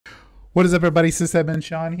What is up, everybody? Sysadmin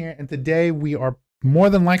Sean here, and today we are more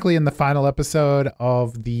than likely in the final episode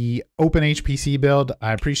of the OpenHPC build.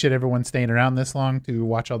 I appreciate everyone staying around this long to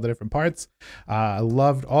watch all the different parts. I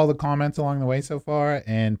loved all the comments along the way so far,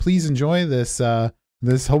 and please enjoy this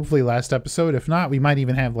hopefully last episode. If not, we might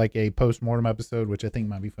even have like a post-mortem episode, which I think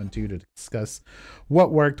might be fun too, to discuss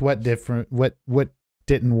what worked, what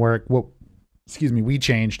didn't work, we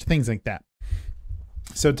changed, things like that.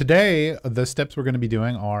 So today, the steps we're going to be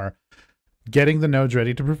doing are getting the nodes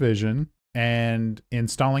ready to provision and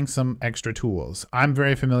installing some extra tools. I'm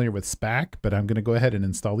very familiar with SPAC, but I'm going to go ahead and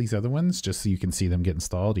install these other ones just so you can see them get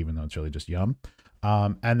installed, even though it's really just yum.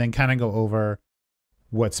 And then kind of go over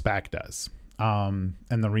what SPAC does and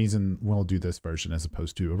the reason we'll do this version as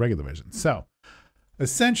opposed to a regular version. So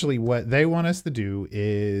essentially what they want us to do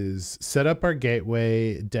is set up our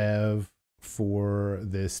gateway dev for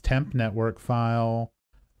this temp network file,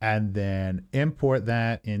 and then import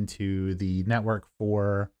that into the network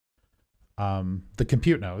for the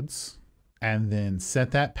compute nodes, and then set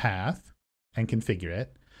that path and configure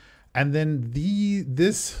it. And then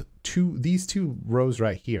these two rows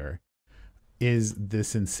right here is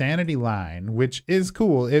this insanity line, which is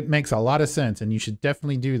cool. It makes a lot of sense, and you should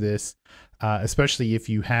definitely do this, especially if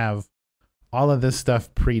you have all of this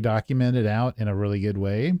stuff pre-documented out in a really good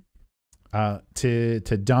way. To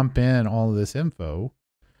dump in all of this info,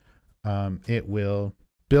 it will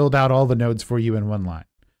build out all the nodes for you in one line.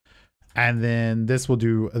 And then this will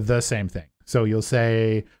do the same thing. So you'll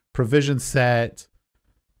say provision set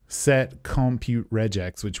compute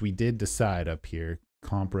regex, which we did decide up here.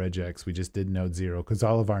 Comp regex, we just did node 0 because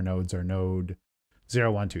all of our nodes are node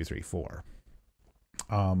 0, 1, 2, 3, 4.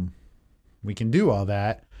 We can do all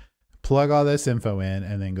that, plug all this info in,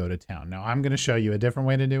 and then go to town. Now I'm going to show you a different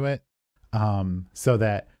way to do it, so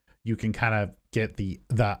that you can kind of get the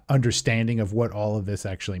understanding of what all of this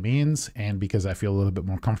actually means, and because I feel a little bit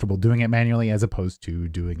more comfortable doing it manually as opposed to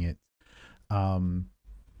doing it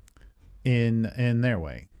in their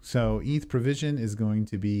way. So ETH provision is going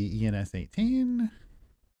to be ENS18.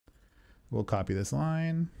 We'll copy this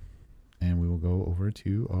line and we will go over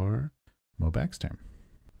to our MoBax term.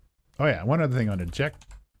 Oh yeah, one other thing I wanted to check.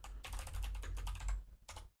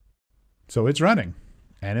 So it's running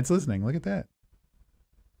and it's listening. Look at that.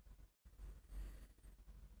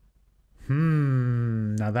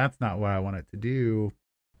 Now that's not what I want it to do.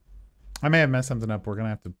 I may have messed something up. We're going to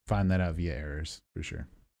have to find that out via errors for sure.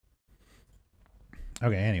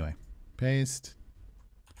 Okay, anyway, paste.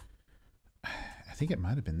 I think it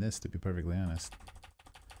might have been this, to be perfectly honest.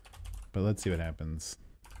 But let's see what happens.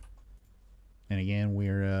 And again,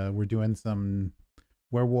 we're doing some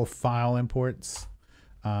Warewulf file imports.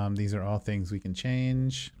 These are all things we can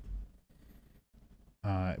change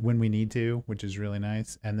when we need to, which is really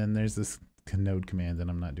nice. And then there's this node command, and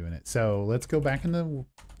I'm not doing it. So let's go back into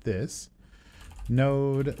this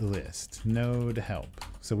node list, node help.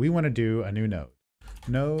 So we want to do a new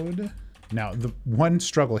node. Now the one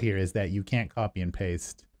struggle here is that you can't copy and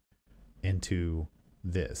paste into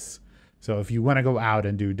this. So if you want to go out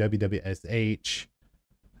and do wwsh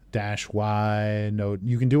 -y node,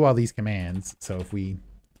 you can do all these commands. So if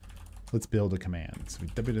let's build a command. So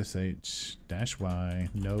wsh -y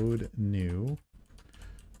node new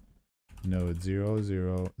node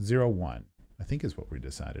 0001, I think is what we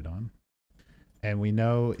decided on. And we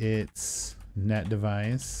know it's net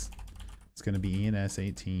device. It's going to be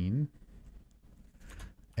ENS18.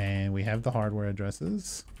 And we have the hardware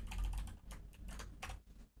addresses.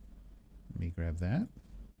 Let me grab that.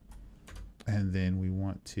 And then we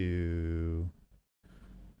want to,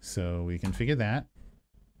 so we configure that.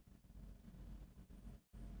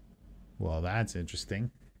 Well, that's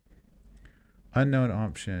interesting. Unknown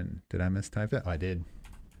option. Did I mistype that? Oh, I did.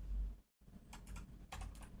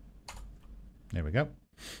 There we go.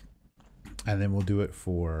 And then we'll do it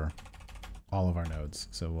for all of our nodes.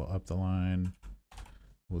 So we'll up the line.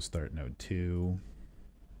 We'll start node 2.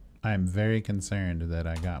 I'm very concerned that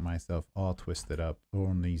I got myself all twisted up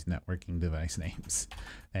on these networking device names.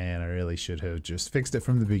 And I really should have just fixed it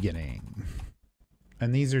from the beginning.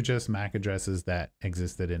 And these are just MAC addresses that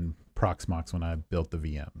existed in Proxmox when I built the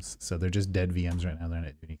VMs. So they're just dead VMs right now. They're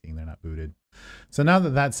not doing anything. They're not booted. So now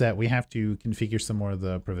that that's set, we have to configure some more of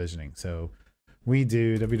the provisioning. So we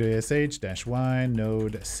do wsh-y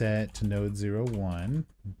node set node 01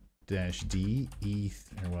 -d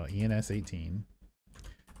ETH, or well, ENS18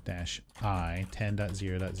 -I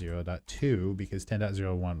 10.0.0.2, because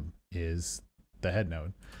 10.01 is the head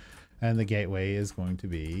node. And the gateway is going to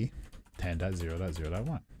be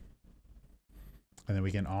 10.0.0.1. And then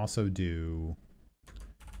we can also do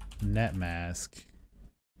net mask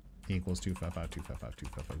equals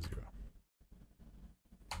 255.255.255.0.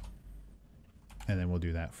 And then we'll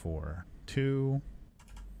do that for 2,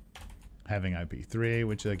 having IP 3,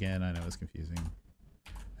 which again, I know is confusing.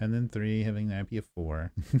 And then 3 having the IP of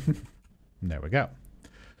 4. There we go.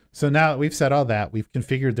 So now that we've said all that, we've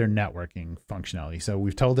configured their networking functionality. So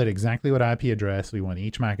we've told it exactly what IP address we want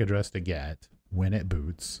each MAC address to get when it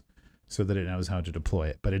boots so that it knows how to deploy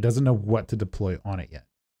it, but it doesn't know what to deploy on it yet.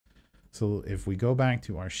 So if we go back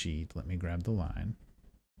to our sheet, let me grab the line.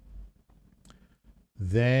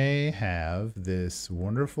 They have this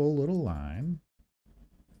wonderful little line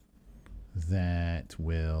that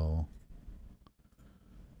will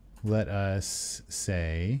let us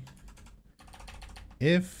say,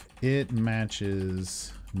 if it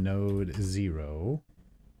matches node 0,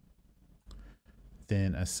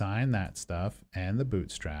 then assign that stuff and the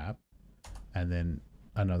bootstrap, and then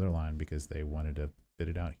another line because they wanted to fit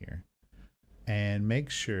it out here, and make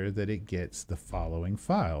sure that it gets the following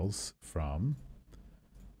files from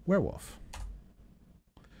Warewulf.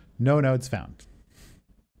 No nodes found.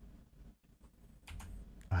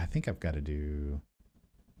 I think I've got to do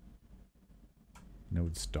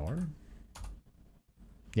node star.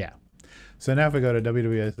 Yeah. So now if we go to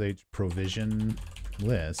wwsh provision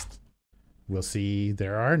list, we'll see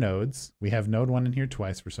there are nodes. We have node 1 in here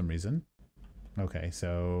twice for some reason. Okay,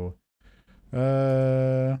 so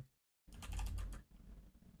node.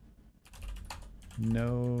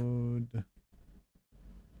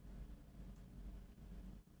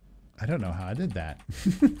 I don't know how I did that.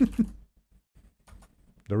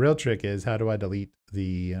 The real trick is, how do I delete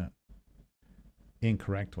the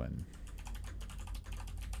incorrect one?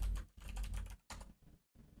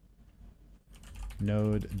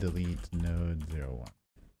 Node delete node 01.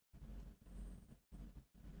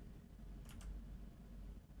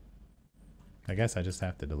 I guess I just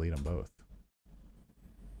have to delete them both.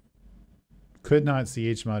 Could not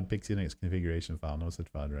chmod pixie Linux configuration file, no such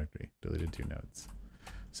file directory. Deleted 2 nodes.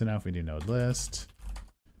 So now if we do node list,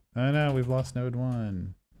 oh no, we've lost node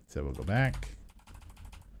 1. So we'll go back.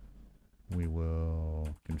 We will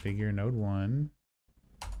configure node 1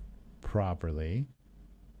 properly.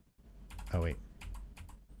 Oh wait.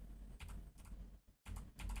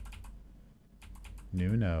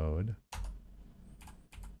 New node.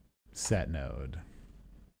 Set node.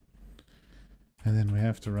 And then we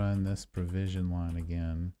have to run this provision line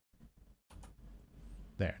again.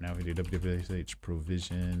 There, now if we do wwsh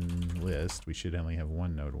provision list, we should only have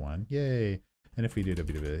one node 1. Yay! And if we do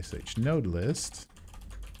wwsh node list,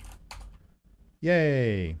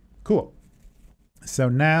 yay! Cool. So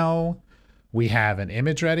now we have an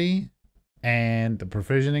image ready and the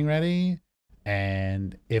provisioning ready.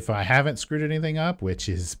 And if I haven't screwed anything up, which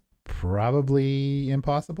is probably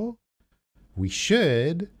impossible, we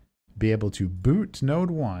should be able to boot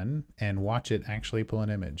node 1 and watch it actually pull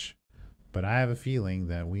an image. But I have a feeling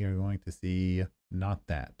that we are going to see not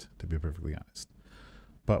that, to be perfectly honest.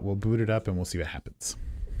 But we'll boot it up and we'll see what happens.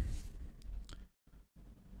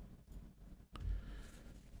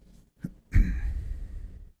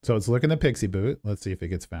 So it's looking at Pixie boot. Let's see if it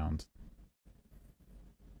gets found.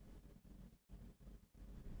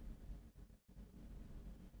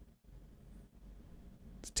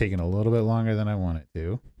 It's taking a little bit longer than I want it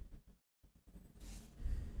to.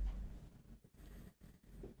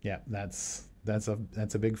 Yeah, that's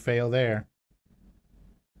a big fail there.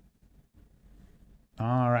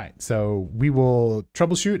 All right, so we will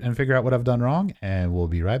troubleshoot and figure out what I've done wrong, and we'll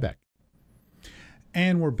be right back.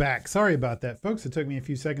 And we're back. Sorry about that, folks. It took me a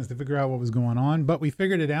few seconds to figure out what was going on, but we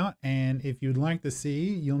figured it out. And if you'd like to see,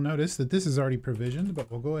 you'll notice that this is already provisioned, but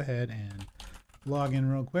we'll go ahead and log in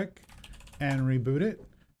real quick and reboot it.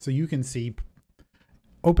 So you can see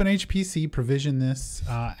OpenHPC provision this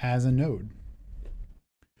as a node.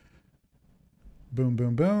 Boom,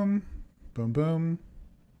 boom, boom, boom, boom.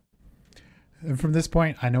 And from this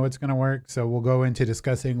point, I know it's going to work. So we'll go into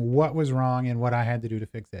discussing what was wrong and what I had to do to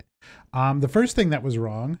fix it. The first thing that was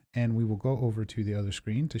wrong, and we will go over to the other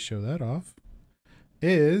screen to show that off,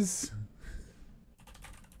 is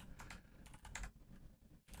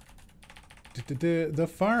the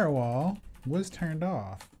firewall was turned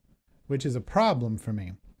off, which is a problem for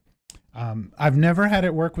me. I've never had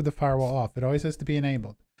it work with the firewall off. It always has to be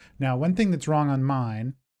enabled. Now, one thing that's wrong on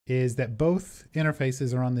mine is that both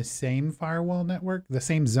interfaces are on the same firewall network, the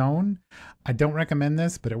same zone. I don't recommend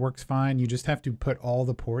this, but it works fine. You just have to put all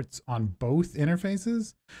the ports on both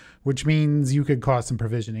interfaces, which means you could cause some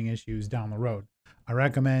provisioning issues down the road. I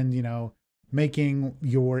recommend, making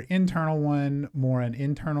your internal one more an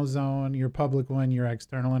internal zone, your public one, your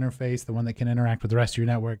external interface, the one that can interact with the rest of your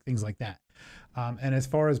network, things like that. And as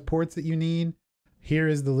far as ports that you need, Here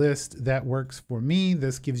is the list that works for me.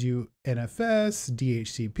 This gives you NFS,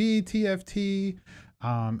 DHCP, TFT,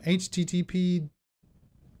 HTTP.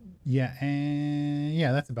 Yeah, and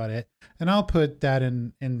yeah, that's about it. And I'll put that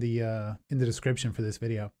in the description for this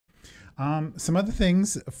video. Some other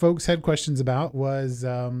things folks had questions about was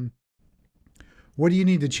what do you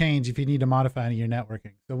need to change if you need to modify any of your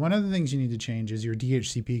networking? So one of the things you need to change is your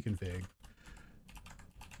DHCP config.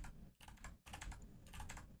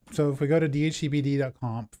 So if we go to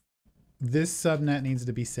dhcpd.conf, this subnet needs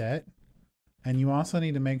to be set. And you also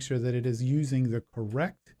need to make sure that it is using the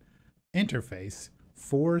correct interface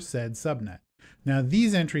for said subnet. Now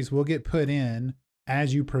these entries will get put in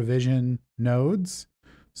as you provision nodes.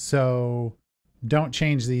 So don't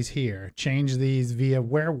change these here. Change these via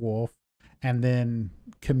Warewulf and then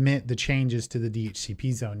commit the changes to the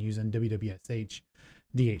DHCP zone using wwsh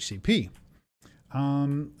DHCP.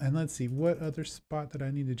 And let's see, what other spot that I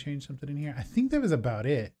need to change something in here? I think that was about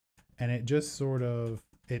it. And it just sort of,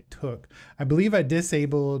 I believe I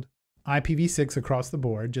disabled IPv6 across the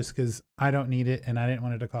board just because I don't need it and I didn't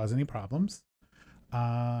want it to cause any problems.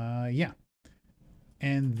 Yeah.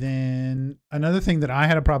 And then another thing that I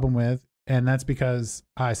had a problem with, and that's because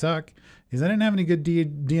I suck, is I didn't have any good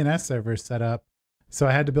DNS servers set up. So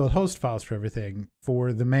I had to build host files for everything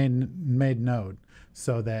for the main node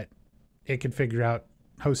so that it could figure out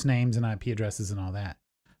host names and IP addresses and all that.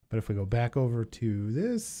 But if we go back over to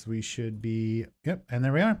this, we should be, yep, and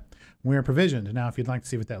there we are. We're provisioned. Now, if you'd like to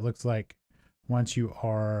see what that looks like once you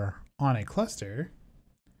are on a cluster,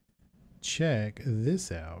 check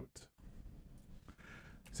this out.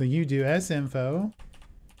 So you do sinfo-ln,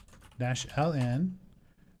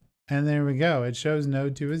 and there we go. It shows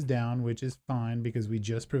node 2 is down, which is fine because we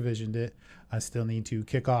just provisioned it. I still need to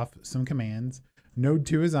kick off some commands. Node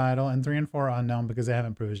 2 is idle, and 3 and 4 are unknown because I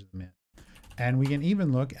haven't provisioned them yet. And we can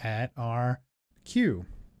even look at our queue.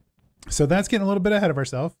 So that's getting a little bit ahead of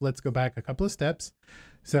ourselves. Let's go back a couple of steps.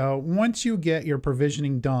 So once you get your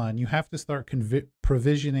provisioning done, you have to start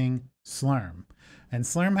provisioning slurm. And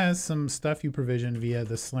slurm has some stuff you provision via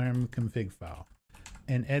the slurm config file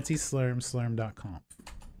in etsy slurm.conf.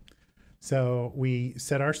 So we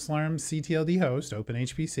set our slurm CTLD host,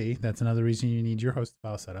 OpenHPC. That's another reason you need your host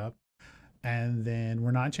file set up. And then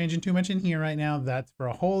we're not changing too much in here right now. That's for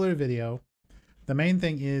a whole other video. The main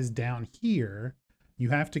thing is down here, you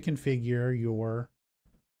have to configure your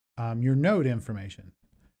node information.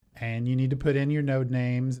 And you need to put in your node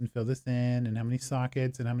names and fill this in and how many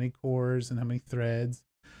sockets and how many cores and how many threads.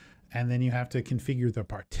 And then you have to configure the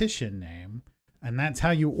partition name. And that's how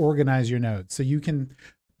you organize your nodes. So you can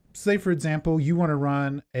say, for example, you want to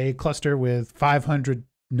run a cluster with 500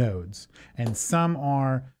 nodes and some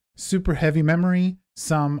are super heavy memory,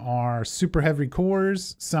 some are super heavy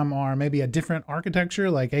cores, some are maybe a different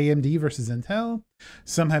architecture like AMD versus Intel,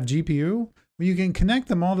 some have GPU. Well, you can connect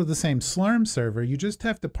them all to the same slurm server. You just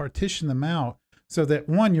have to partition them out so that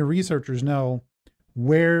one, your researchers know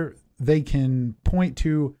where they can point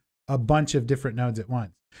to a bunch of different nodes at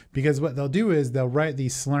once. Because what they'll do is they'll write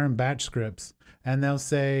these slurm batch scripts and they'll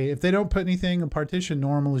say, if they don't put anything, a partition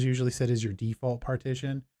normal is usually set as your default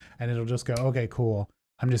partition, and it'll just go, okay, cool.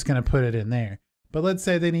 I'm just going to put it in there. But let's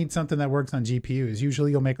say they need something that works on GPUs.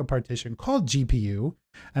 Usually you'll make a partition called GPU,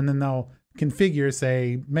 and then they'll configure,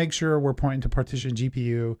 say, make sure we're pointing to partition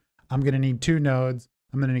GPU. I'm going to need 2 nodes.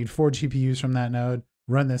 I'm going to need 4 GPUs from that node.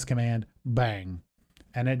 Run this command, bang.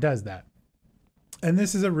 And it does that. And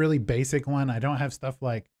this is a really basic one. I don't have stuff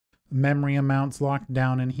like memory amounts locked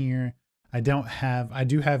down in here. I do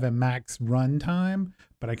have a max runtime,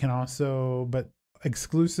 but I can also,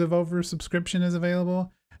 exclusive over subscription is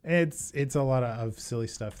available. It's a lot of silly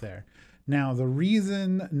stuff there. Now, the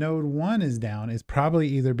reason node 1 is down is probably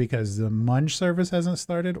either because the munge service hasn't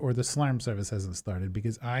started or the slurm service hasn't started,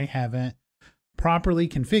 because I haven't properly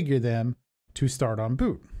configured them to start on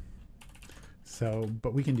boot. So,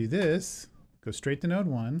 but we can do this, go straight to node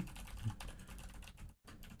 1.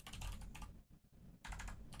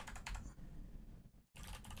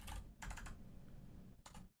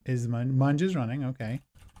 Is munge is running, okay.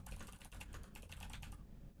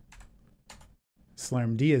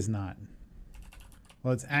 Slurmd is not.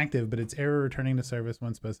 Well, it's active, but it's error returning to service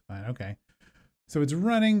when specified. Okay. So it's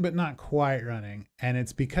running, but not quite running. And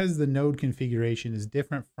it's because the node configuration is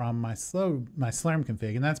different from my slurm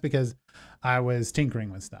config. And that's because I was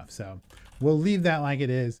tinkering with stuff. So we'll leave that like it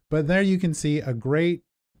is. But there you can see a great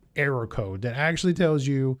error code that actually tells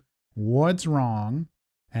you what's wrong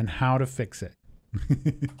and how to fix it.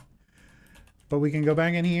 But we can go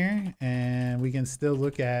back in here and we can still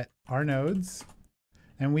look at our nodes,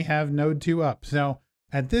 and we have node 2 up. So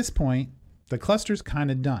at this point, the cluster's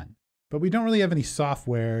kind of done. but we don't really have any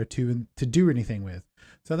software to do anything with.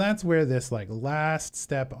 So that's where this like last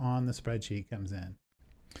step on the spreadsheet comes in.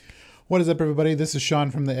 What is up, everybody? This is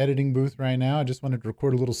Sean from the editing booth right now. I just wanted to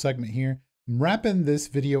record a little segment here. I'm wrapping this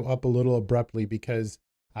video up a little abruptly because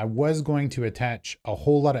I was going to attach a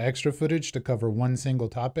whole lot of extra footage to cover one single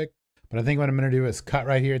topic, but I think what I'm going to do is cut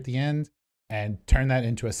right here at the end and turn that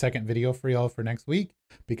into a second video for y'all for next week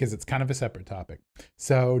because it's kind of a separate topic.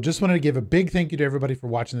 So just wanted to give a big thank you to everybody for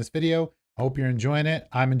watching this video. I hope you're enjoying it.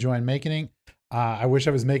 I'm enjoying making it. I wish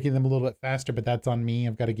I was making them a little bit faster, but that's on me.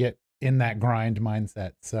 I've got to get in that grind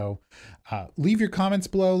mindset. So leave your comments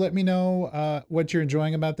below. Let me know what you're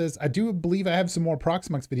enjoying about this. I do believe I have some more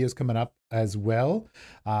Proxmox videos coming up as well.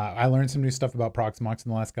 I learned some new stuff about Proxmox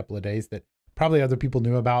in the last couple of days that probably other people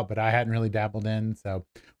knew about, but I hadn't really dabbled in. So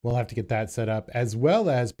we'll have to get that set up, as well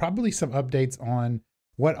as probably some updates on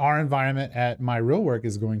what our environment at my real work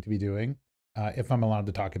is going to be doing. If I'm allowed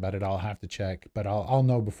to talk about it, I'll have to check, but I'll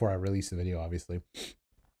know before I release the video, obviously.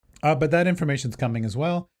 But that information's coming as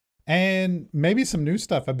well. And maybe some new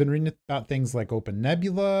stuff. I've been reading about things like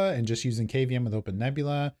OpenNebula and just using KVM with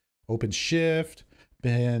OpenNebula, OpenShift,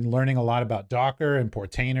 been learning a lot about Docker and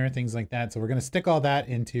Portainer, things like that. So we're going to stick all that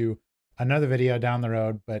into another video down the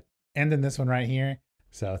road, but ending this one right here.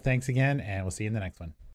 So thanks again, and we'll see you in the next one.